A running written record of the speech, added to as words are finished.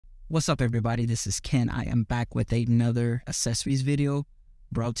What's up everybody, this is Ken. I am back with another accessories video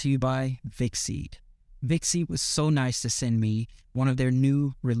brought to you by Vicseed. Vicseed was so nice to send me one of their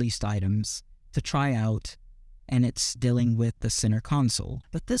new released items to try out, and it's dealing with the center console.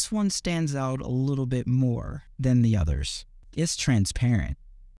 But this one stands out a little bit more than the others. It's transparent.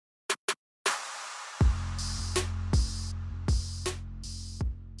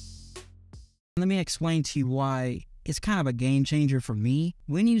 Let me explain to you why it's kind of a game changer for me.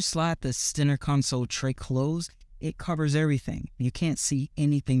 When you slide the center console tray closed, it covers everything. You can't see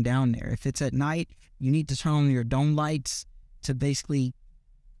anything down there. If it's at night, you need to turn on your dome lights to basically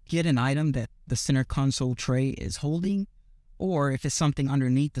get an item that the center console tray is holding. Or if it's something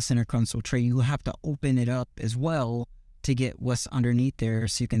underneath the center console tray, you have to open it up as well to get what's underneath there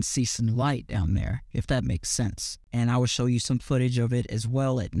so you can see some light down there, if that makes sense. And I will show you some footage of it as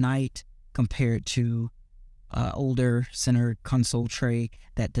well at night compared to older center console tray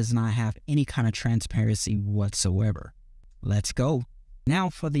that does not have any kind of transparency whatsoever. Let's go. Now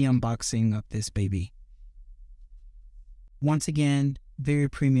for the unboxing of this baby. Once again, very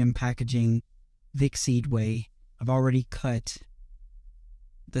premium packaging, Vicseed way. I've already cut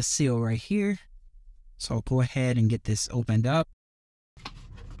the seal right here, so I'll go ahead and get this opened up.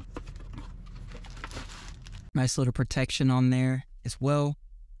 Nice little protection on there as well.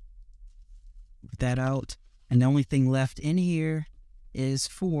 Get that out. And the only thing left in here is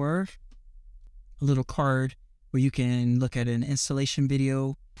for a little card where you can look at an installation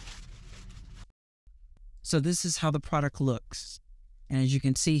video. So this is how the product looks. And as you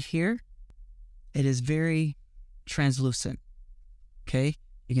can see here, it is very translucent. Okay,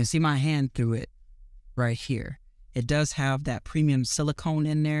 you can see my hand through it right here. It does have that premium silicone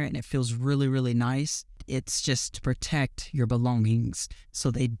in there and it feels really, really nice. It's just to protect your belongings so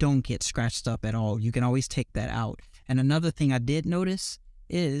they don't get scratched up at all. You can always take that out. And another thing I did notice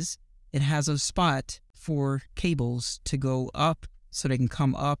is it has a spot for cables to go up so they can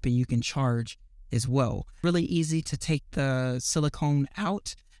come up and you can charge as well. Really easy to take the silicone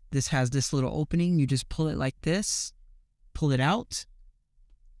out. This has this little opening. You just pull it like this, pull it out.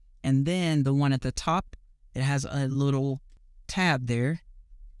 And then the one at the top, it has a little tab there.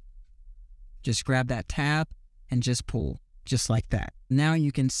 Just grab that tab and just pull, just like that. Now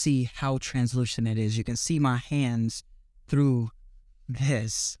you can see how translucent it is. You can see my hands through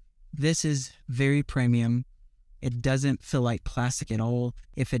this. This is very premium. It doesn't feel like plastic at all.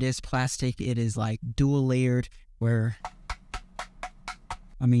 If it is plastic, it is like dual layered where,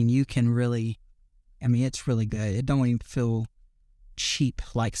 I mean, you can really, I mean, it's really good. It don't even feel cheap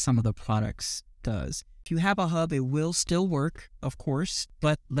like some of the products does. If you have a hub, it will still work, of course,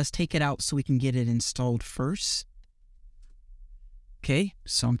 but let's take it out so we can get it installed first. Okay,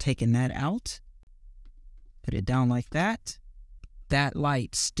 so I'm taking that out. Put it down like that. That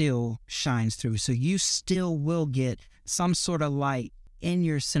light still shines through, so you still will get some sort of light in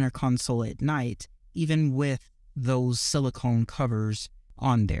your center console at night, even with those silicone covers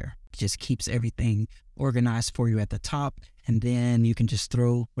on there. It just keeps everything organized for you at the top, and then you can just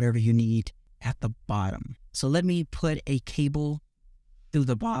throw whatever you need at the bottom. So let me put a cable through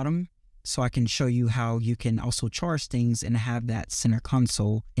the bottom so I can show you how you can also charge things and have that center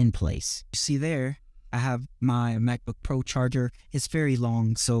console in place. You see there, I have my MacBook Pro charger. It's very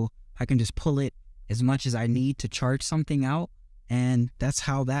long, so I can just pull it as much as I need to charge something out, and that's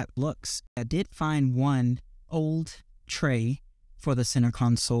how that looks. I did find one old tray for the center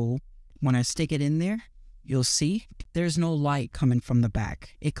console. When I stick it in there, you'll see there's no light coming from the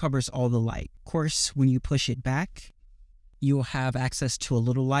back. It covers all the light. Of course, when you push it back, you'll have access to a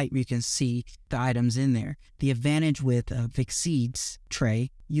little light where you can see the items in there. The advantage with Vicseed's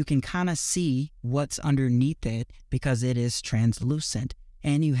tray, you can kind of see what's underneath it because it is translucent,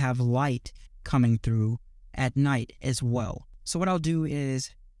 and you have light coming through at night as well. So what I'll do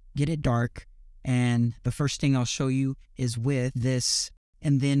is get it dark, and the first thing I'll show you is with this,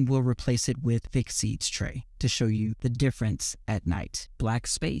 and then we'll replace it with Vicseed's tray to show you the difference at night. Black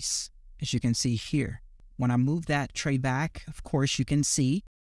space, as you can see here. When I move that tray back, of course, you can see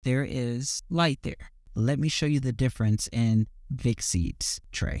there is light there. Let me show you the difference in Vicseed's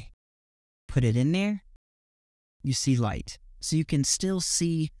tray. Put it in there, you see light. So you can still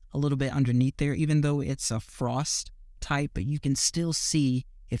see a little bit underneath there, even though it's a frost type, but you can still see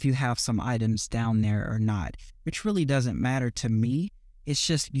if you have some items down there or not, which really doesn't matter to me. It's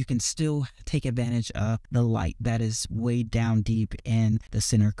just you can still take advantage of the light that is way down deep in the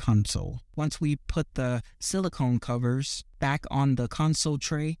center console. Once we put the silicone covers back on the console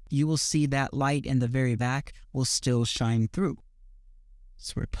tray, you will see that light in the very back will still shine through.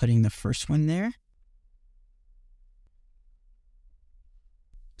 So we're putting the first one there.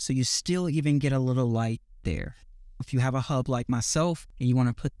 So you still even get a little light there. If you have a hub like myself and you want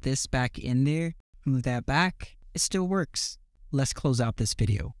to put this back in there, move that back, it still works. Let's close out this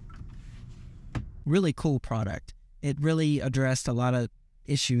video. Really cool product. It really addressed a lot of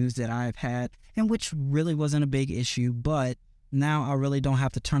issues that I've had, and which really wasn't a big issue, but now I really don't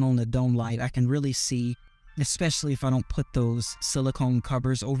have to turn on the dome light. I can really see, especially if I don't put those silicone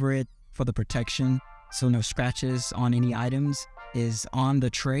covers over it for the protection, so no scratches on any items is on the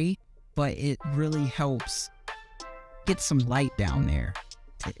tray, but it really helps get some light down there.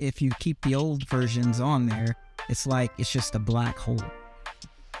 If you keep the old versions on there, it's like it's just a black hole.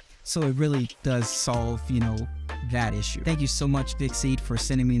 So it really does solve, that issue. Thank you so much, Vicseed, for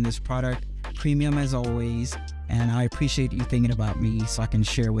sending me this product. Premium as always, and I appreciate you thinking about me so I can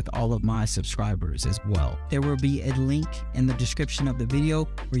share with all of my subscribers as well. There will be a link in the description of the video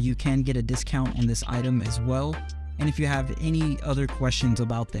where you can get a discount on this item as well. And if you have any other questions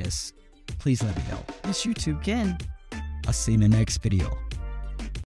about this, please let me know. It's YouTubeKeN. I'll see you in the next video.